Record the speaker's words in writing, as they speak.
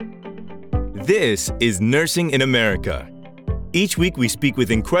This is Nursing in America. Each week we speak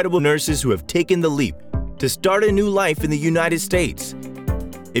with incredible nurses who have taken the leap to start a new life in the United States.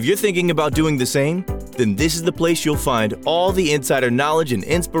 If you're thinking about doing the same, then this is the place you'll find all the insider knowledge and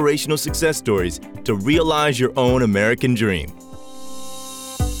inspirational success stories to realize your own American dream.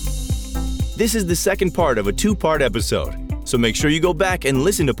 This is the second part of a two-part episode, so make sure you go back and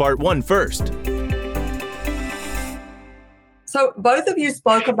listen to part 1 first. So both of you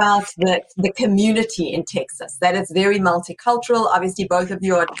spoke about the community in Texas, that it's very multicultural. Obviously, both of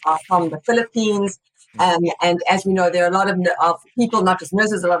you are from the Philippines. And as we know, there are a lot of people, not just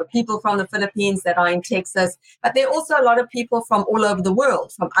nurses, a lot of people from the Philippines that are in Texas, but there are also a lot of people from all over the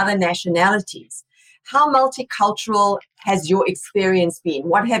world, from other nationalities. How multicultural has your experience been?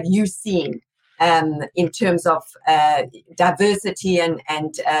 What have you seen in terms of diversity and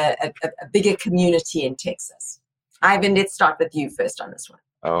a bigger community in Texas? Ivan, let's start with you first on this one.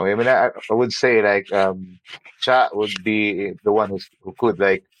 Oh, I mean, I would say like Cha would be the one who could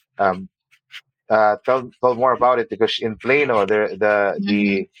like tell more about it, because in Plano,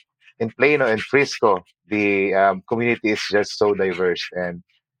 in Plano and Frisco, the community is just so diverse, and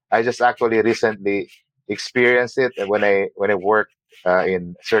I just actually recently experienced it when I worked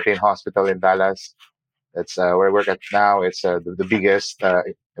in a certain hospital in Dallas. That's where I work at now. It's the biggest.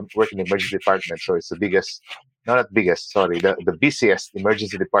 I'm working in the emergency department, so it's the biggest. No, not biggest. Sorry, the busiest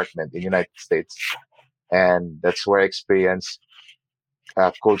emergency department in the United States, and that's where I experienced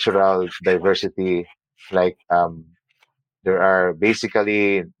cultural diversity. Like there are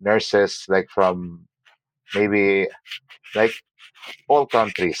basically nurses like from maybe like all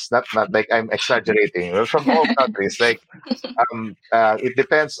countries. Not like I'm exaggerating. We're from all countries. Like it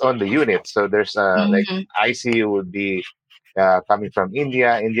depends on the unit. So there's like ICU would be coming from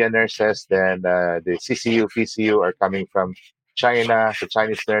Indian nurses. Then the CCU, PCU are coming from China, the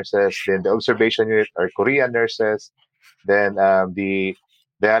Chinese nurses. Then the observation unit are Korean nurses. Then the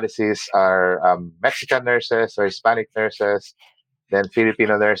dialysis are Mexican nurses or Hispanic nurses. Then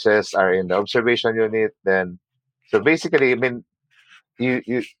Filipino nurses are in the observation unit. Then so basically, I mean,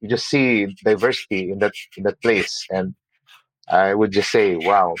 you just see diversity in that place, and I would just say,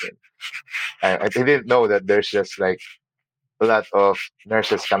 wow, I didn't know that there's just like a lot of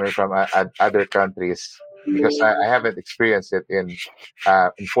nurses coming from other countries, because I haven't experienced it in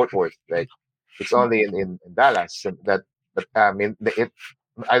Fort Worth. Like it's only in Dallas that, but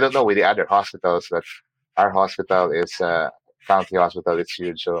I don't know with the other hospitals, but our hospital is county hospital. It's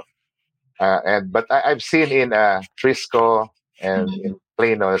huge. So but I've seen in Frisco and in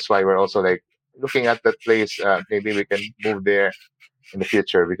Plano. That's why we're also like looking at that place. Maybe we can move there in the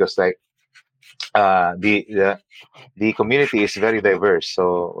future, because like the community is very diverse.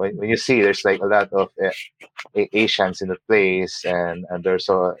 So when you see there's like a lot of Asians in the place, and there's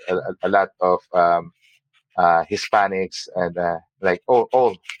a lot of Hispanics, and like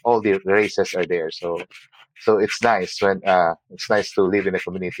all the races are there. So it's nice when it's nice to live in a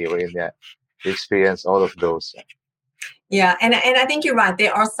community where you experience all of those. Yeah, and I think you're right.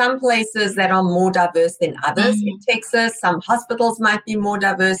 There are some places that are more diverse than others in Texas. Some hospitals might be more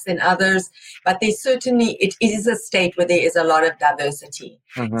diverse than others, but it is a state where there is a lot of diversity.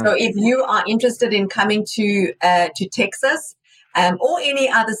 So if you are interested in coming to Texas or any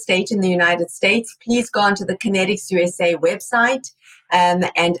other state in the United States, please go onto the Kinetics USA website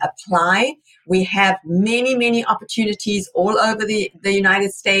and apply. We have many, many opportunities all over the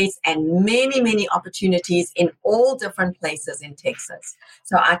United States, and many, many opportunities in all different places in Texas.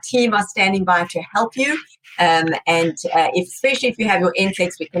 So our team are standing by to help you. Especially if you have your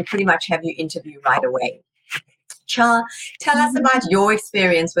NCLEX, we can pretty much have you interview right away. Cha, tell us about your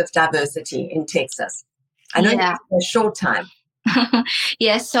experience with diversity in Texas. I know it's a short time.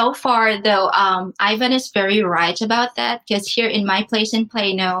 Yes, so far though, Ivan is very right about that, because here in my place in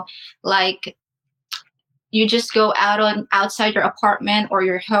Plano, like you just go outside your apartment or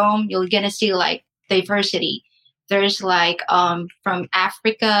your home, you're gonna see like diversity. There's like from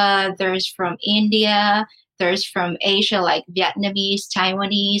Africa, there's from India, there's from Asia, like Vietnamese,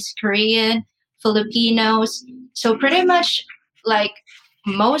 Taiwanese, Korean, Filipinos. So pretty much like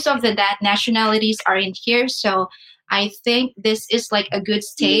most of that nationalities are in here. So I think this is like a good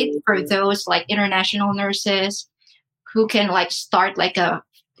state for those like international nurses who can like start like a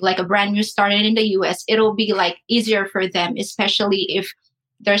brand new start in the US. It'll be like easier for them, especially if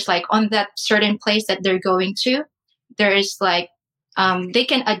there's like on that certain place that they're going to, there's like they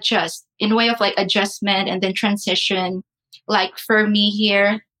can adjust in way of like adjustment and then transition. Like for me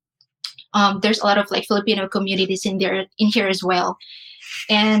here, there's a lot of like Filipino communities in here as well.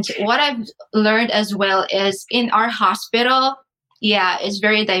 And what I've learned as well is in our hospital, it's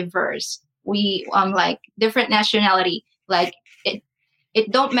very diverse. we like different nationality, like it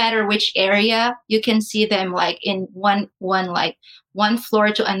don't matter which area, you can see them like in one like one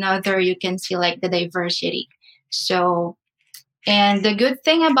floor to another, you can see like the diversity. So, and the good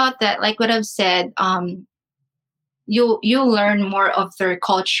thing about that, like what I've said, you learn more of their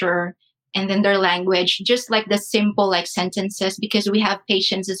culture and then their language, just like the simple like sentences, because we have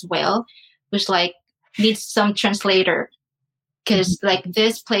patients as well who's like needs some translator, because like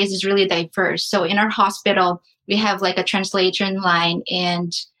this place is really diverse. So in our hospital we have like a translation line,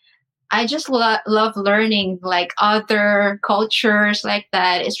 and I just love learning like other cultures like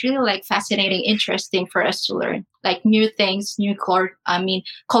that. It's really like fascinating, interesting for us to learn like new things,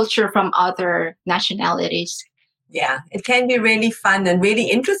 culture from other nationalities. Yeah, it can be really fun and really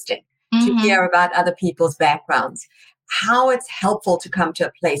interesting to hear about other people's backgrounds. How it's helpful to come to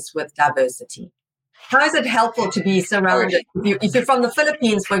a place with diversity. How is it helpful to be surrounded, if you're from the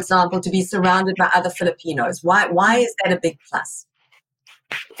Philippines, for example, to be surrounded by other Filipinos? Why is that a big plus?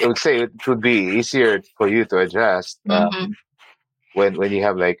 I would say it would be easier for you to adjust when you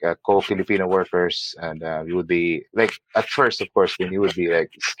have like co-Filipino workers, and you would be like at first, of course, when you would be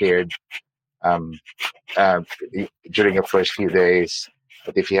like scared um, uh, during your first few days.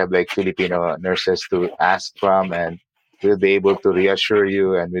 But if you have like Filipino nurses to ask from, and we'll be able to reassure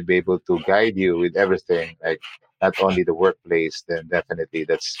you, and we'll be able to guide you with everything, like not only the workplace, then definitely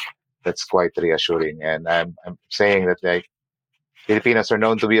that's quite reassuring. And I'm saying that like Filipinos are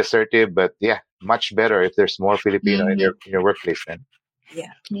known to be assertive, but yeah, much better if there's more Filipino in your workplace then.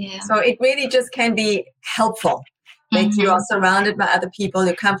 Yeah. So it really just can be helpful that you are surrounded by other people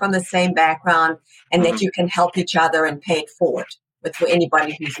who come from the same background, and that you can help each other and pay it forward for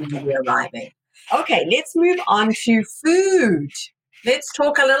anybody who's newly arriving. Okay, let's move on to food. Let's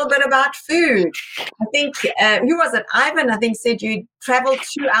talk a little bit about food. I think, who was it? Ivan, I think, said you traveled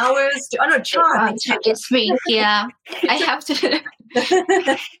 2 hours. Char. It's me, yeah. I have to,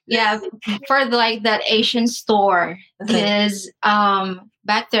 yeah, for like that Asian store. Because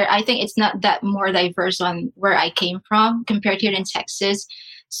back there, I think it's not that more diverse on where I came from compared here in Texas.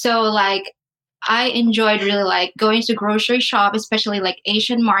 So like, I enjoyed really like going to grocery shop, especially like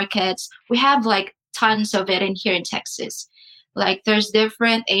Asian markets. We have like tons of it in here in Texas. Like there's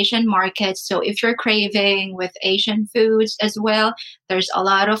different Asian markets. So if you're craving with Asian foods as well, there's a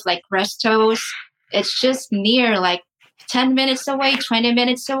lot of like restos. It's just near like 10 minutes away, 20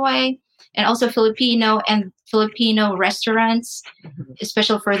 minutes away. And also Filipino restaurants,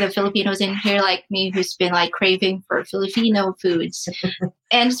 especially for the Filipinos in here like me who's been like craving for Filipino foods.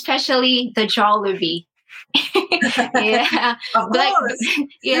 And especially the Jollibee. Yeah,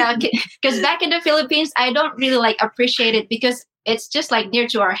 yeah, because back in the Philippines I don't really like appreciate it because it's just like near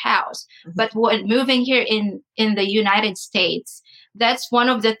to our house. But when moving here in the United States, that's one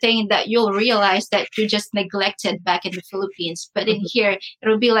of the things that you'll realize that you just neglected back in the Philippines. But in here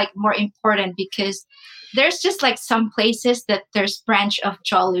it'll be like more important, because there's just like some places that there's branch of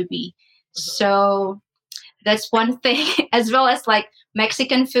Jollibee. So that's one thing, as well as like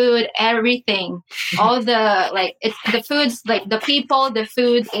Mexican food, everything, all the like the foods, like the people, the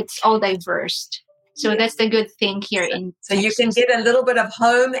food, it's all diverse. So that's the good thing here in So Texas. You can get a little bit of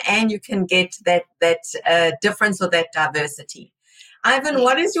home, and you can get that difference or that diversity. Ivan,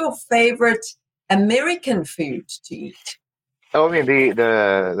 what is your favorite American food to eat? Oh, I mean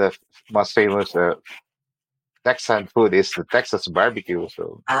the most famous Texan food is the Texas barbecue.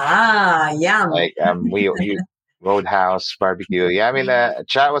 So yum. Like we Roadhouse barbecue. Yeah, I mean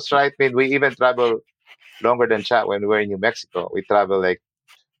Chat was right. I mean, we even travel longer than Chat when we were in New Mexico. We travel like,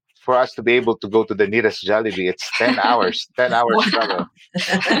 for us to be able to go to the nearest Jollibee, it's 10 hours, 10 hours travel.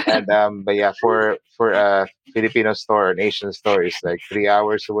 And but yeah, for a Filipino store, an Asian store, it's like 3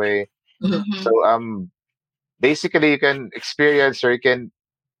 hours away. So basically you can experience, or you can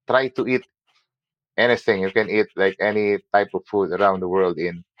try to eat anything. You can eat like any type of food around the world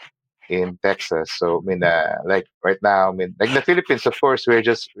in Texas. So I mean, like right now, I mean, like the Philippines, of course, we're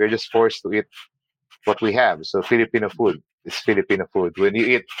just forced to eat what we have. So Filipino food is Filipino food. When you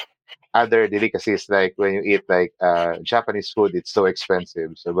eat other delicacies, like when you eat like Japanese food, it's so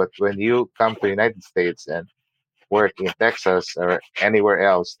expensive. So, but when you come to the United States and work in Texas or anywhere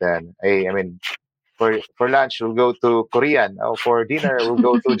else, then hey, I mean, for lunch we'll go to Korean, or for dinner we'll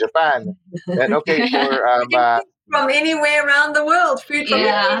go to Japan. Then okay, for from anywhere around the world, food from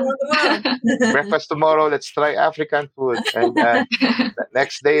anywhere around the world. Breakfast tomorrow, let's try African food, and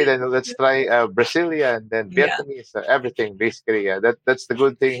next day then let's try Brazilian, then Vietnamese, everything basically. Yeah, that's the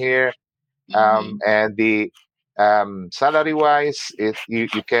good thing here. And the salary wise, if you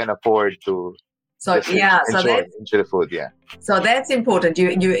can afford to So Just so enjoy the food. Yeah. so that's important.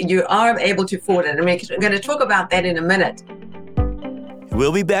 You are able to afford it. And we're going to talk about that in a minute.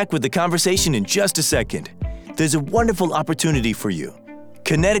 We'll be back with the conversation in just a second. There's a wonderful opportunity for you.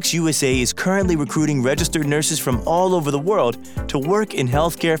 Kinetics USA is currently recruiting registered nurses from all over the world to work in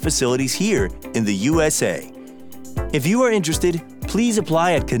healthcare facilities here in the USA. If you are interested, please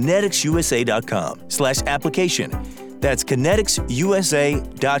apply at kineticsusa.com/application. That's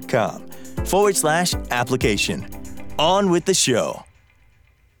kineticsusa.com/application. On with the show.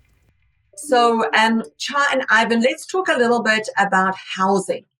 So, Cha and Ivan, let's talk a little bit about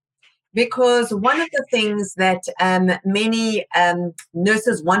housing. Because one of the things that many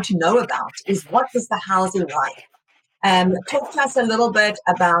nurses want to know about is, what is the housing like? Talk to us a little bit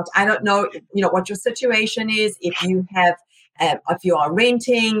about, I don't know, what your situation is, if you are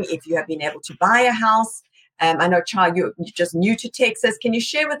renting, if you have been able to buy a house. I know, Cha, you're just new to Texas. Can you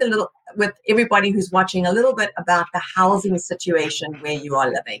share with everybody who's watching a little bit about the housing situation where you are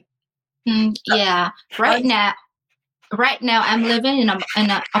living? Yeah, right now I'm living in an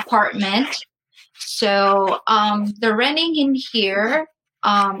apartment. So the renting in here,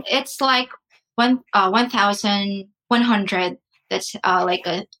 it's like 1,100. That's like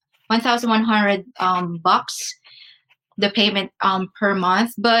a 1,100 bucks, the payment per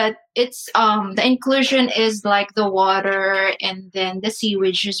month. But it's the inclusion is like the water and then the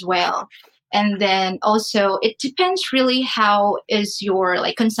sewage as well. And then also it depends really how is your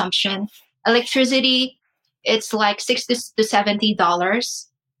like consumption. Electricity, it's like $60 to $70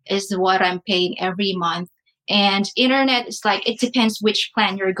 is what I'm paying every month. And internet is like, it depends which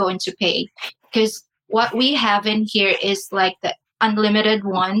plan you're going to pay. Because what we have in here is like the unlimited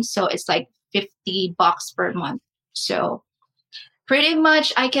one. So it's like $50 per month. So pretty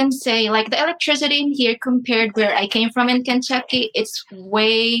much I can say like the electricity in here compared where I came from in Kentucky, it's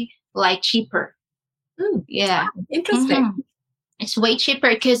way like cheaper. Yeah. Interesting. Mm-hmm. It's way cheaper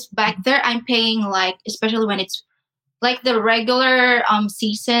because back there I'm paying like, especially when it's like the regular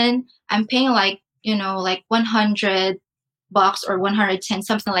season, I'm paying like, like 100 bucks or 110,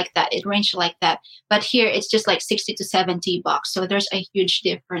 something like that. It ranged like that. But here it's just like 60 to 70 bucks. So there's a huge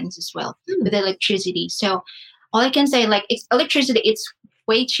difference as well with electricity. So all I can say, like electricity, it's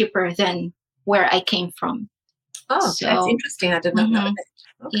way cheaper than where I came from. Oh, so, that's interesting. I did not know that.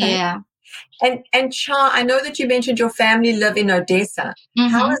 Okay. Yeah. And Cha, I know that you mentioned your family live in Odessa.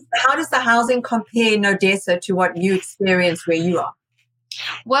 How does the housing compare in Odessa to what you experience where you are?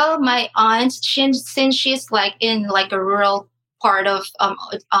 Well, my aunt, since she's like in like a rural part of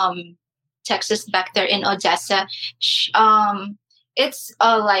Texas back there in Odessa, it's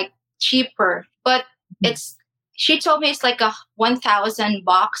like cheaper, but she told me it's like a 1,000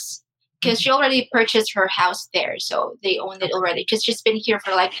 bucks. Because she already purchased her house there. So they own it already. Because she's been here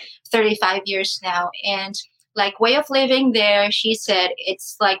for like 35 years now. And like way of living there, she said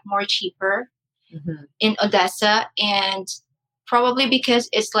it's like more cheaper in Odessa. And probably because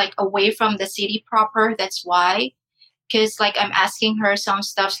it's like away from the city proper. That's why. Because like I'm asking her some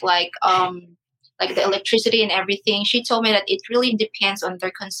stuff like the electricity and everything. She told me that it really depends on their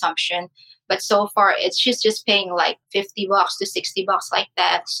consumption. But so far, she's just paying like 50 bucks to 60 bucks like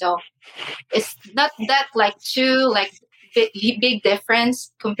that. So it's not that like too like big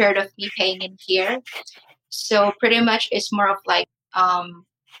difference compared to me paying in here. So pretty much it's more of like what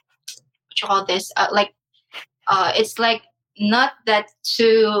you call this it's like not that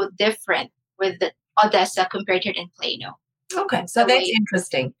too different with the Odessa compared to in Plano. Okay, so that's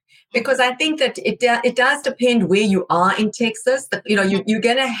interesting. Because I think that it does depend where you are in Texas. That you're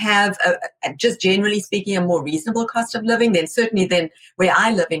going to have, just generally speaking, a more reasonable cost of living than where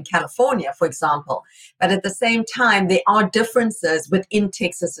I live in California, for example. But at the same time, there are differences within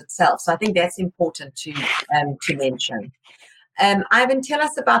Texas itself. So I think that's important to mention. Ivan, tell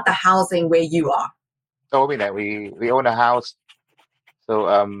us about the housing where you are. So we own a house. So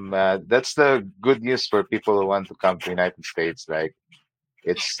that's the good news for people who want to come to the United States. Like,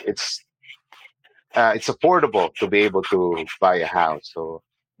 it's affordable to be able to buy a house. So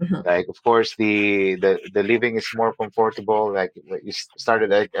like, of course, the living is more comfortable. Like you started,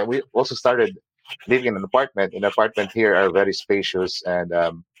 like, and we also started living in an apartment. And apartment here are very spacious and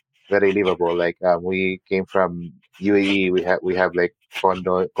very livable. Like we came from UAE. We have like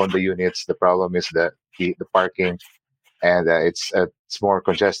condo units. The problem is the parking, and it's more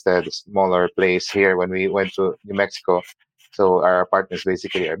congested, smaller place here. When we went to New Mexico, so our apartments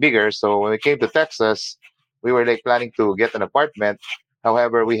basically are bigger. So when we came to Texas, we were like planning to get an apartment.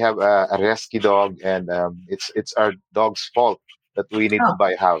 However, we have a rescue dog, and it's our dog's fault that we need to Oh.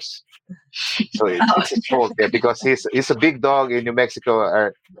 buy a house. So Oh. it's his fault, yeah, because he's a big dog in New Mexico.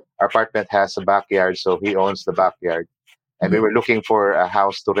 Our apartment has a backyard, so he owns the backyard. And we were looking for a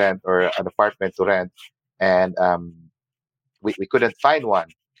house to rent or an apartment to rent, and we couldn't find one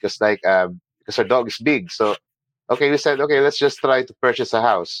because our dog is big. So okay, we said okay, let's just try to purchase a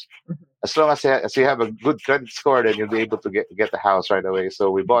house. As long as you have a good credit score, then you'll be able to get the house right away. So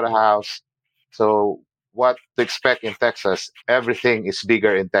we bought a house. So what to expect in Texas? Everything is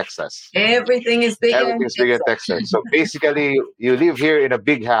bigger in Texas. Everything is bigger. Everything is bigger in Texas. So basically, you live here in a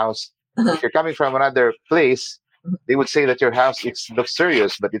big house. If you're coming from another place, they would say that your house is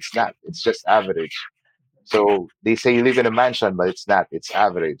luxurious, but it's not. It's just average. So they say you live in a mansion, but it's not. It's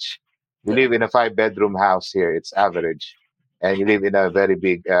average. You live in a 5-bedroom house here. It's average, and you live in a very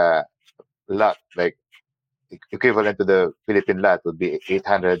big lot, like equivalent to the Philippine lot would be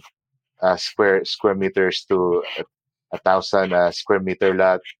 800 square meters to 1,000 square meter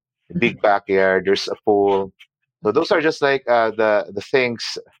lot. Big backyard. There's a pool. So those are just like the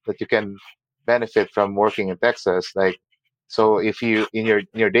things that you can benefit from working in Texas. Like, so if you in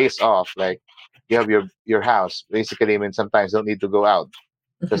your days off, like you have your house. Basically, I mean, sometimes don't need to go out.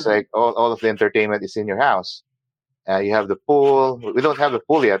 Just like all of the entertainment is in your house. You have the pool. We don't have the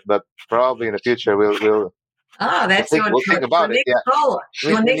pool yet, but probably in the future we'll Oh, that's we'll think about it. next Yeah, goal.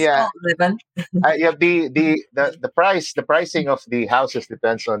 Your next yeah. goal, Levin. Yeah, the pricing of the houses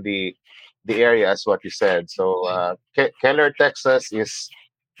depends on the area, as what you said. So Keller, Texas, is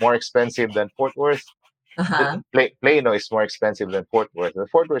more expensive than Fort Worth. Plano is more expensive than Fort Worth. And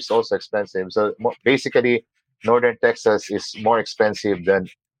Fort Worth is also expensive. So basically, Northern Texas is more expensive than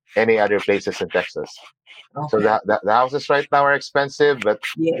any other places in Texas. So Okay. the houses right now are expensive, but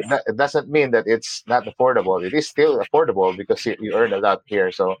Yes. it doesn't mean that it's not affordable. It is still affordable because you earn a lot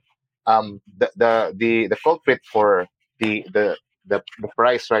here. So the culprit for the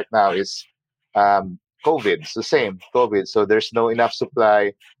price right now is COVID. It's the same COVID. So there's no enough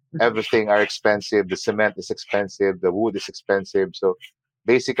supply. Everything are expensive. The cement is expensive. The wood is expensive. So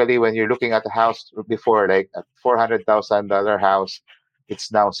basically, when you're looking at a house before, like a $400,000 house,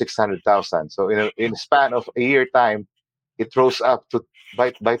 it's now 600,000. So in a span of a year time, it rose up to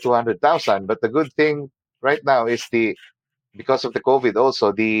by 200,000. But the good thing right now is because of the COVID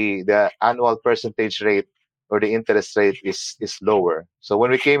also, the annual percentage rate or the interest rate is lower. So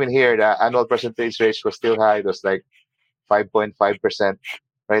when we came in here, the annual percentage rate was still high. It was like 5.5%.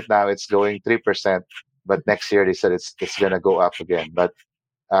 Right now it's going 3%. But next year they said it's gonna go up again. But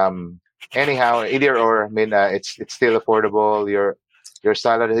anyhow, either or, I mean, it's still affordable. Your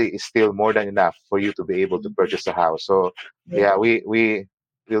salary is still more than enough for you to be able to purchase a house. So yeah, we're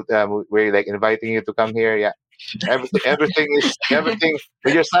like inviting you to come here. Yeah, everything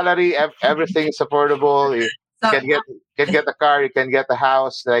with your salary. Everything is affordable. You So can get a car. You can get a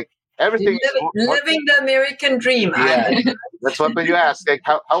house. Like everything is living the American dream. yeah. That's what when you ask, like,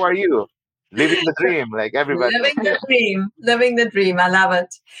 how are you? Living the dream, like everybody. Living the dream. I love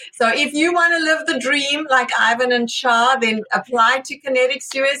it. So if you want to live the dream like Ivan and Shah, then apply to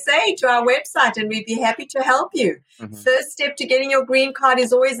Kinetics USA, to our website, and we'd be happy to help you. First step to getting your green card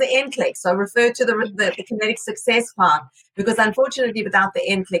is always the NCLEX. So refer to the Kinetics Success Plan, because unfortunately without the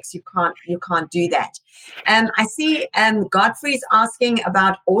NCLEX you can't do that. I see Godfrey's asking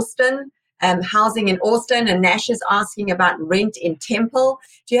about Austin. Housing in Austin, and Nash is asking about rent in Temple.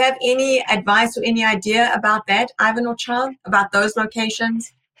 Do you have any advice or any idea about that, Ivan or Charles, about those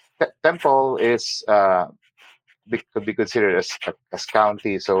locations? Temple is could be considered as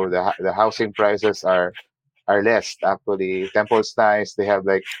county, so the housing prices are less. Actually, Temple is nice. They have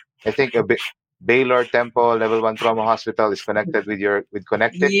like I think a bit. Baylor Temple Level 1 Trauma Hospital is connected with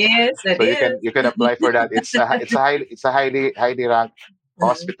Connected. Yes, it so is. you can apply for that. It's a highly ranked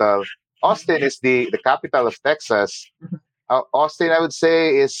hospital. Austin is the capital of Texas. Austin, I would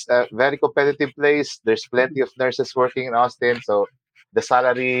say, is a very competitive place. There's plenty of nurses working in Austin, so the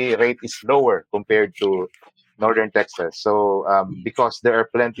salary rate is lower compared to Northern Texas. So because there are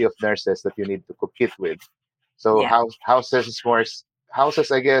plenty of nurses that you need to compete with, so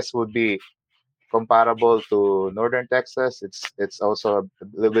houses I guess would be comparable to Northern Texas. It's also a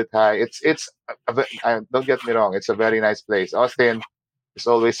little bit high. Don't get me wrong. It's a very nice place. Austin is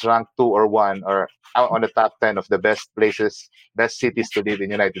always ranked 2 or 1 or out on the top 10 of the best cities to live in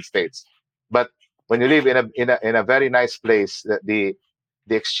the United States. But when you live in a very nice place, the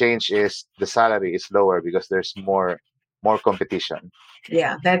exchange is the salary is lower because there's more competition.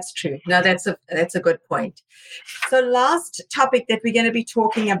 Yeah, that's true. No, that's a good point. So last topic that we're going to be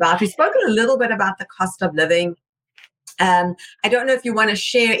talking about, we've spoken a little bit about the cost of living. I don't know if you want to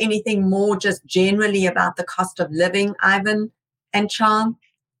share anything more just generally about the cost of living, Ivan. and Charm?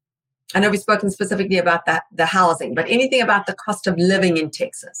 I know we've spoken specifically about the housing, but anything about the cost of living in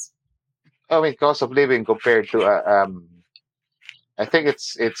Texas? I mean, cost of living compared to I think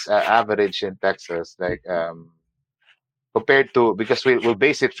it's average in Texas, like compared to, because we'll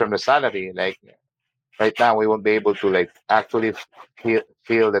base it from the salary. Like right now, we won't be able to like actually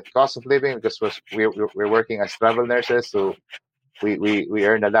feel that cost of living because we're working as travel nurses, so we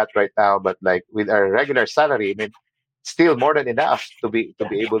earn a lot right now. But like with our regular salary, I mean, still more than enough to be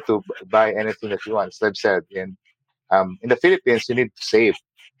able to buy anything that you want. As I've said, in the Philippines, you need to save,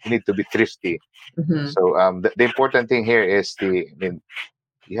 you need to be thrifty. Mm-hmm. So the important thing here is I mean,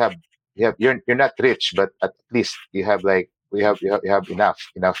 you have you're not rich, but at least you have like you have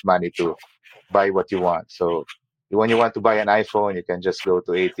enough money to buy what you want. So when you want to buy an iPhone, you can just go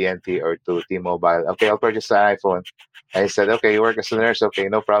to AT&T or to T-Mobile. Okay, I'll purchase an iPhone. I said, okay, you work as a nurse. Okay,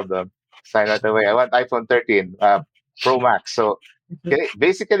 no problem. Sign right away. I want iPhone 13 Pro Max. So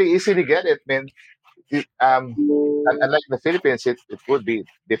basically, easily get it, man. Unlike the Philippines, it would be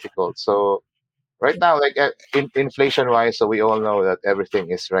difficult. So right now, like inflation wise, so we all know that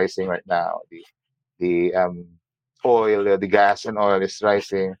everything is rising right now. The oil, the gas and oil is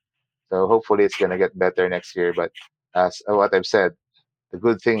rising. So hopefully it's gonna get better next year. But as what I've said, the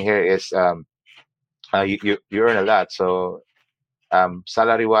good thing here is you earn a lot. So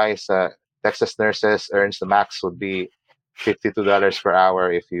salary wise, Texas nurses earns the max would be $52 per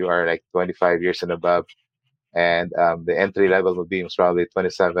hour if you are like 25 years and above, and the entry level would be probably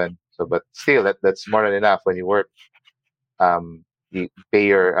 27. So, but still, that's more than enough when you work. You pay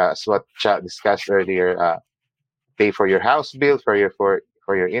your as what Cha discussed earlier, pay for your house bill, for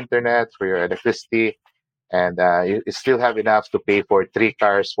your internet, for your electricity, and you still have enough to pay for 3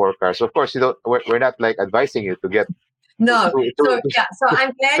 cars, 4 cars. Of course, you don't. We're not like advising you to get No. So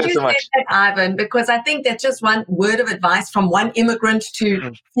I'm glad you so said much. that, Ivan, because I think that's just one word of advice from one immigrant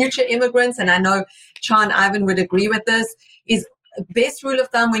to future immigrants, and I know Chan Ivan would agree with this, is best rule of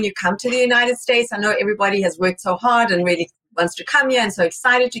thumb when you come to the United States. I know everybody has worked so hard and really wants to come here and so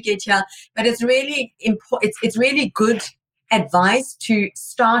excited to get here, but it's really important. It's really good advice to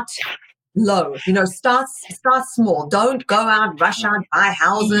start low. Start small. Don't go out, rush out, buy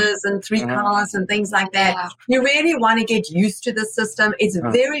houses and 3 cars and things like that. Yeah. You really want to get used to the system. It's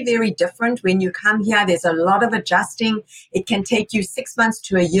very, very different when you come here. There's a lot of adjusting. It can take you 6 months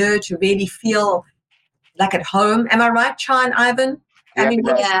to a year to really feel like at home. Am I right, Chan, Ivan?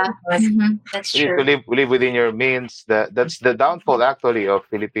 Yeah, That's you need true. to live within your means. That's the downfall actually of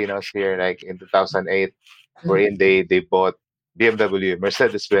Filipinos here. Like in 2008, wherein they bought BMW,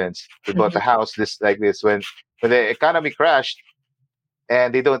 Mercedes Benz. They bought a house this when the economy crashed,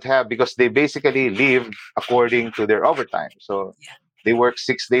 and they don't have, because they basically live according to their overtime. So they work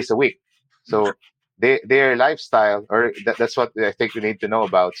 6 days a week. So their lifestyle, or that's what I think you need to know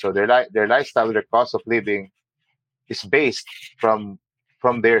about. So their lifestyle, their cost of living is based from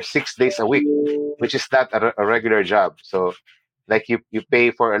their 6 days a week, which is not a regular job. So like you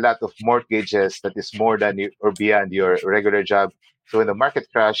pay for a lot of mortgages that is more than you or beyond your regular job. So when the market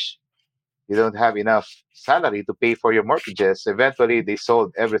crash, you don't have enough salary to pay for your mortgages. Eventually they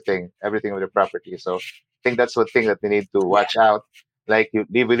sold everything of their property. So I think that's one thing that we need to watch out. Like you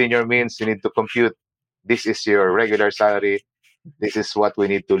live within your means, you need to compute, this is your regular salary, this is what we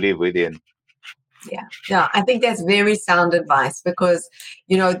need to live within. Yeah, I think that's very sound advice, because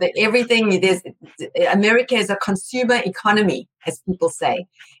America is a consumer economy, as people say.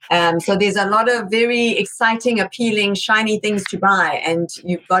 So there's a lot of very exciting, appealing, shiny things to buy, and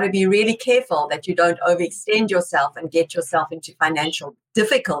you've got to be really careful that you don't overextend yourself and get yourself into financial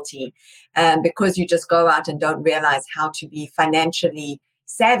difficulty, because you just go out and don't realize how to be financially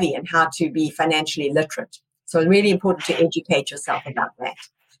savvy and how to be financially literate. So it's really important to educate yourself about that.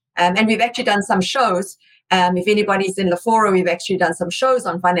 And we've actually done some shows. If anybody's in Lafora, we've actually done some shows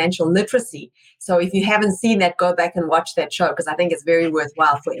on financial literacy. So if you haven't seen that, go back and watch that show, because I think it's very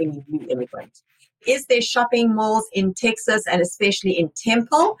worthwhile for any new immigrant. Is there shopping malls in Texas, and especially in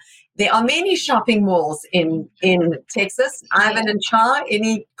Temple? There are many shopping malls in Texas. Ivan and Cha,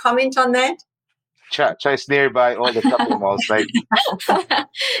 any comment on that? Cha is nearby all the shopping malls, right?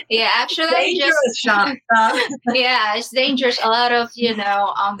 Yeah, actually, Dangerous shop. yeah, it's dangerous. A lot of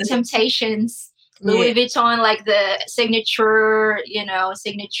temptations. Louis Vuitton, like the signature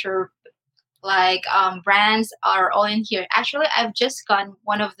like brands are all in here. Actually, I've just gone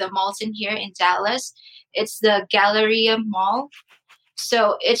one of the malls in here in Dallas. It's the Galleria Mall.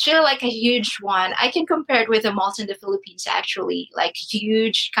 So it's really like a huge one. I can compare it with the malls in the Philippines, actually, like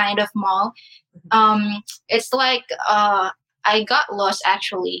huge kind of mall. It's like I got lost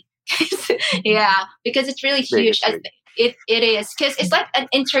actually. Yeah, because it's really huge. It is because it's like an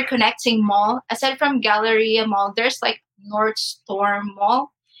interconnecting mall. Aside from Galleria Mall, there's like Nordstorm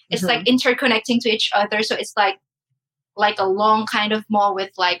Mall. It's like interconnecting to each other, so it's like a long kind of mall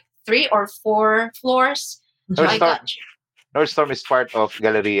with like 3 or 4 floors. So I got Nordstorm is part of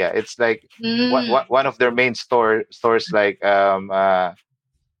Galleria. It's like mm, one of their main stores. Like I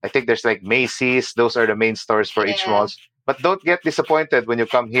think there's like Macy's. Those are the main stores for each yeah. malls. But don't get disappointed when you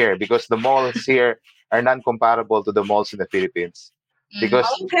come here because the malls here are non-comparable to the malls in the Philippines. Mm, Because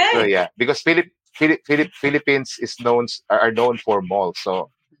Okay. yeah, because Philippines is are known for malls.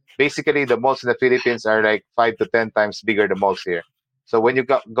 So basically, the malls in the Philippines are like 5 to 10 times bigger the malls here. So when you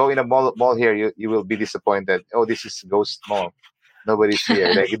go in a mall here, you will be disappointed. Oh, this is ghost mall. Nobody's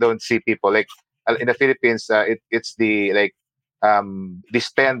here. Like you don't see people. Like in the Philippines, it's the like they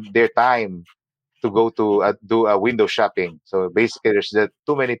spend their time to go to do a window shopping. So basically, there's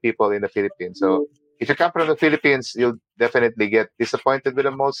too many people in the Philippines. So if you come from the Philippines, you'll definitely get disappointed with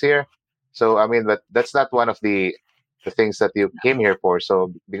the malls here. So I mean, but that's not one of the things that you came here for.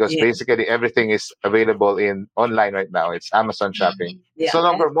 So because Yeah. basically everything is available in online right now. It's Amazon shopping. mm, It's Yeah. no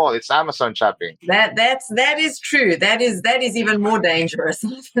longer mall. It's Amazon shopping. That is true. That is even more dangerous.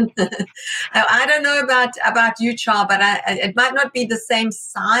 I don't know about you, Char, but it might not be the same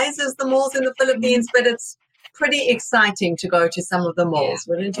size as the malls in the Philippines, but it's pretty exciting to go to some of the yeah. malls,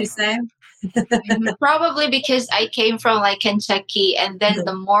 wouldn't you say? Probably because I came from like Kentucky, and then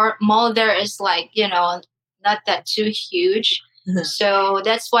the mall there is like not that too huge. So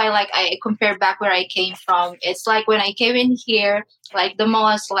that's why like I compare back where I came from. It's like when I came in here, like the mall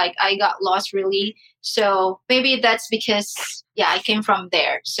is like I got lost really. So maybe that's because I came from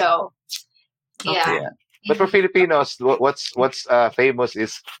there. So yeah. Yeah. But for Filipinos, what's famous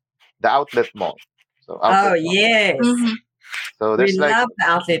is the outlet mall. So Oh outlet mall. yes, Mhm. So we there's like love the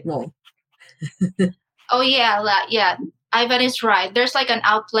outlet mall. Oh yeah, yeah. Ivan is right. There's like an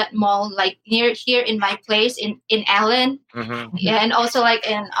outlet mall like near here in my place in Allen, mhm. and also like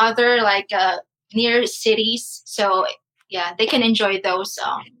in other like near cities. So yeah, they can enjoy those So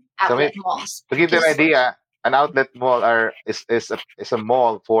outlet malls. to give them an 'Cause idea, an outlet mall is a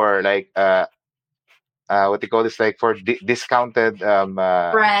mall for like what they call this, like for discounted brand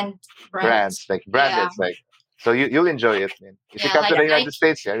brands, brands. like Yeah, branded, like so you'll enjoy it, man. If you yeah. come to Like the Yeah. United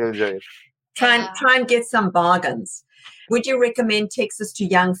States, yeah, you'll enjoy it. yeah. Try and get some bargains. Would you recommend Texas to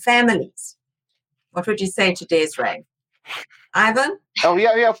young families? What would you say to Desiree? Ivan? Oh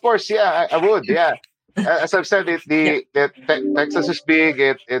yeah, of course, yeah, I would, yeah. As I've said, Yeah. Texas is big.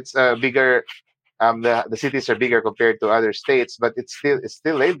 It's bigger. The cities are bigger compared to other states, but it's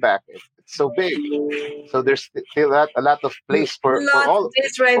still laid back. It's so big, so there's still a lot of place Lots,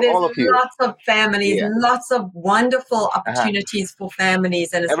 Desiree, for there's all of you. lots of families, Yeah, lots of wonderful uh-huh. opportunities for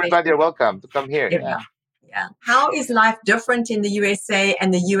families, and Everybody especially are welcome to come here. Yeah. yeah. How is life different in the USA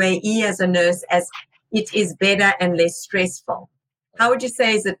and the UAE as a nurse, as it is better and less stressful? How would you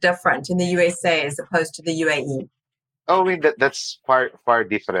say is it different in the USA as opposed to the UAE? Oh, I mean that's far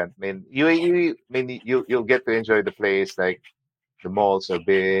different. I mean UAE. I mean you'll get to enjoy the place. Like the malls are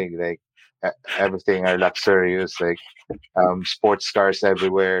big. Like everything are luxurious. Like sports cars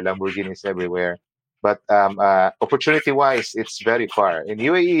everywhere, Lamborghinis everywhere. But opportunity wise, it's very far. In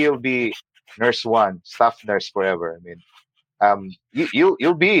UAE, you'll be nurse one, staff nurse forever. I mean,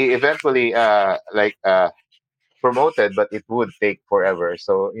 you'll be eventually promoted, but it would take forever.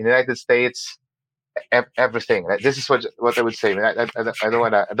 So in the United States, everything. Like, this is what I would say. I, mean, I don't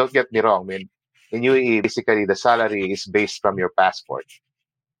wanna. Don't get me wrong. I mean, in UAE, basically the salary is based from your passport.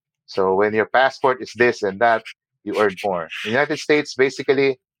 So when your passport is this and that, you earn more. In the United States,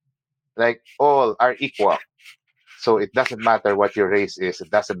 basically, like all are equal. So it doesn't matter what your race is.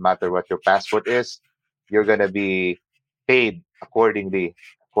 It doesn't matter what your passport is. You're gonna be paid according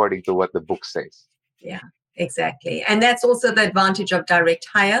to what the book says. Yeah, exactly. And that's also the advantage of direct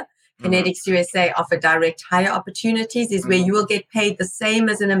hire. Mhm, Kinetics USA offer direct hire opportunities, is where mhm. you will get paid the same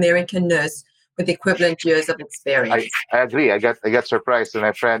as an American nurse with equivalent years of I, experience. I agree. I got surprised when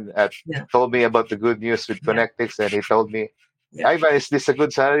my friend Yeah, told me about the good news with yeah, Connectics, and he told me, yeah. "Ivan, is this a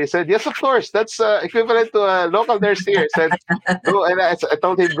good salary?" He said, "Yes, of course. That's equivalent to a local nurse here." He said, "Go," and I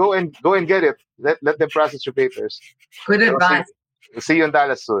told him, "Go and get it. Let them process your papers. Good And advice. we'll see you in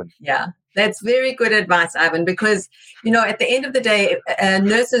Dallas soon." Yeah, that's very good advice, Ivan, because, at the end of the day,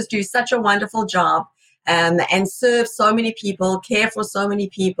 nurses do such a wonderful job and serve so many people, care for so many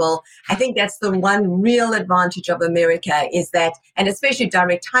people. I think that's the one real advantage of America is that, and especially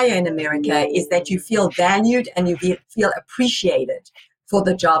direct hire in America, is that you feel valued and you feel appreciated for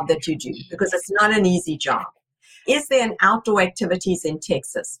the job that you do, because it's not an easy job. Is there an outdoor activities in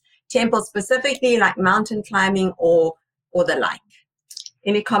Texas? Temple specifically, like mountain climbing or or the like.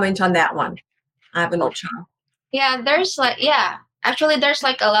 Any comment on that one, Ivan or Char? Yeah, actually there's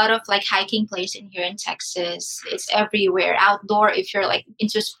like a lot of like hiking place in here in Texas. It's everywhere. Outdoor, if you're like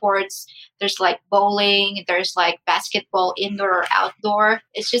into sports, there's like bowling, there's like basketball, indoor or outdoor.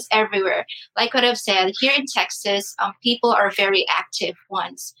 It's just everywhere. Like what I've said, here in Texas, people are very active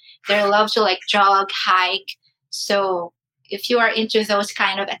ones. They love to like jog, hike. So if you are into those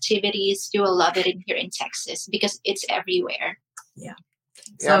kind of activities, you will love it in here in Texas because it's everywhere. Yeah.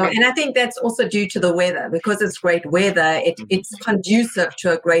 So, and I think that's also due to the weather. Because it's great weather, it's conducive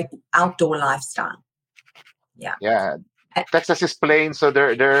to a great outdoor lifestyle. Yeah. Yeah. Texas is plain, so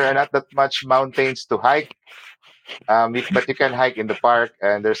there are not that much mountains to hike. But you can hike in the park,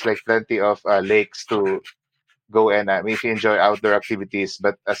 and there's like plenty of lakes to go and if you enjoy outdoor activities.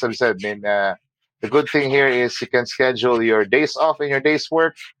 But as I said, the good thing here is you can schedule your days off and your days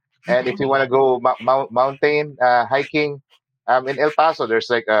work. And if you want to go mountain hiking, in El Paso, there's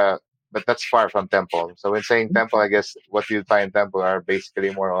like but that's far from Temple. So when saying Temple, I guess what you find in Temple are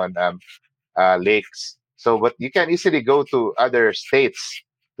basically more on lakes. So, but you can easily go to other states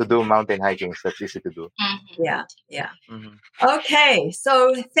to do mountain hiking. So that's easy to do. Yeah. Okay.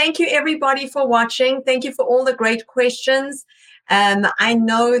 So thank you everybody for watching. Thank you for all the great questions. I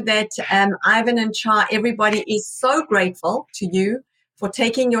know that Ivan and Char, everybody is so grateful to you for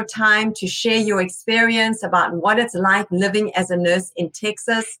taking your time to share your experience about what it's like living as a nurse in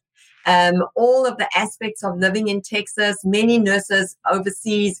Texas. All of the aspects of living in Texas. Many nurses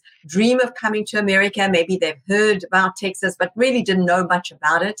overseas dream of coming to America. Maybe they've heard about Texas, but really didn't know much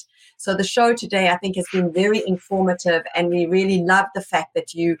about it. So the show today, I think, has been very informative, and we really love the fact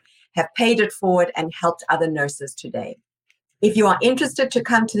that you have paid it forward and helped other nurses today. If you are interested to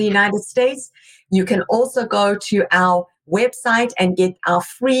come to the United States, you can also go to our website and get our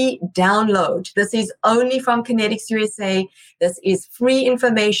free download. This is only from Kinetics USA. This is free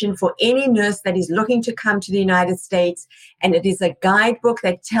information for any nurse that is looking to come to the United States. And it is a guidebook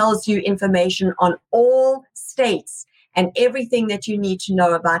that tells you information on all states and everything that you need to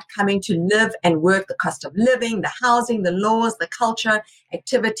know about coming to live and work, the cost of living, the housing, the laws, the culture,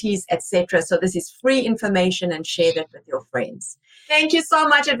 activities, etc. So this is free information, and share that with your friends. Thank you so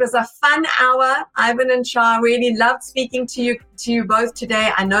much. It was a fun hour. Ivan and Char, really loved speaking to you both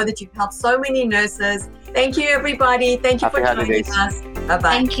today. I know that you've helped so many nurses. Thank you, everybody. Thank you for joining us. Bye-bye.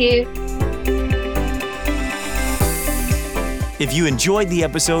 Thank you. If you enjoyed the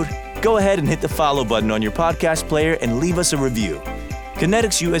episode, go ahead and hit the follow button on your podcast player and leave us a review.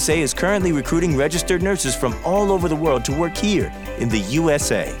 Kinetics USA is currently recruiting registered nurses from all over the world to work here in the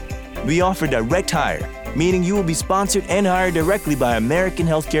USA. We offer direct hire, meaning you will be sponsored and hired directly by American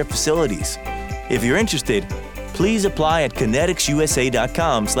healthcare facilities. If you're interested, please apply at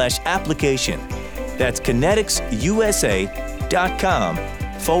kineticsusa.com/application. That's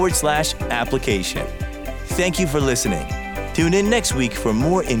kineticsusa.com/application. Thank you for listening. Tune in next week for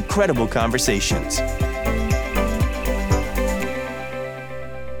more incredible conversations.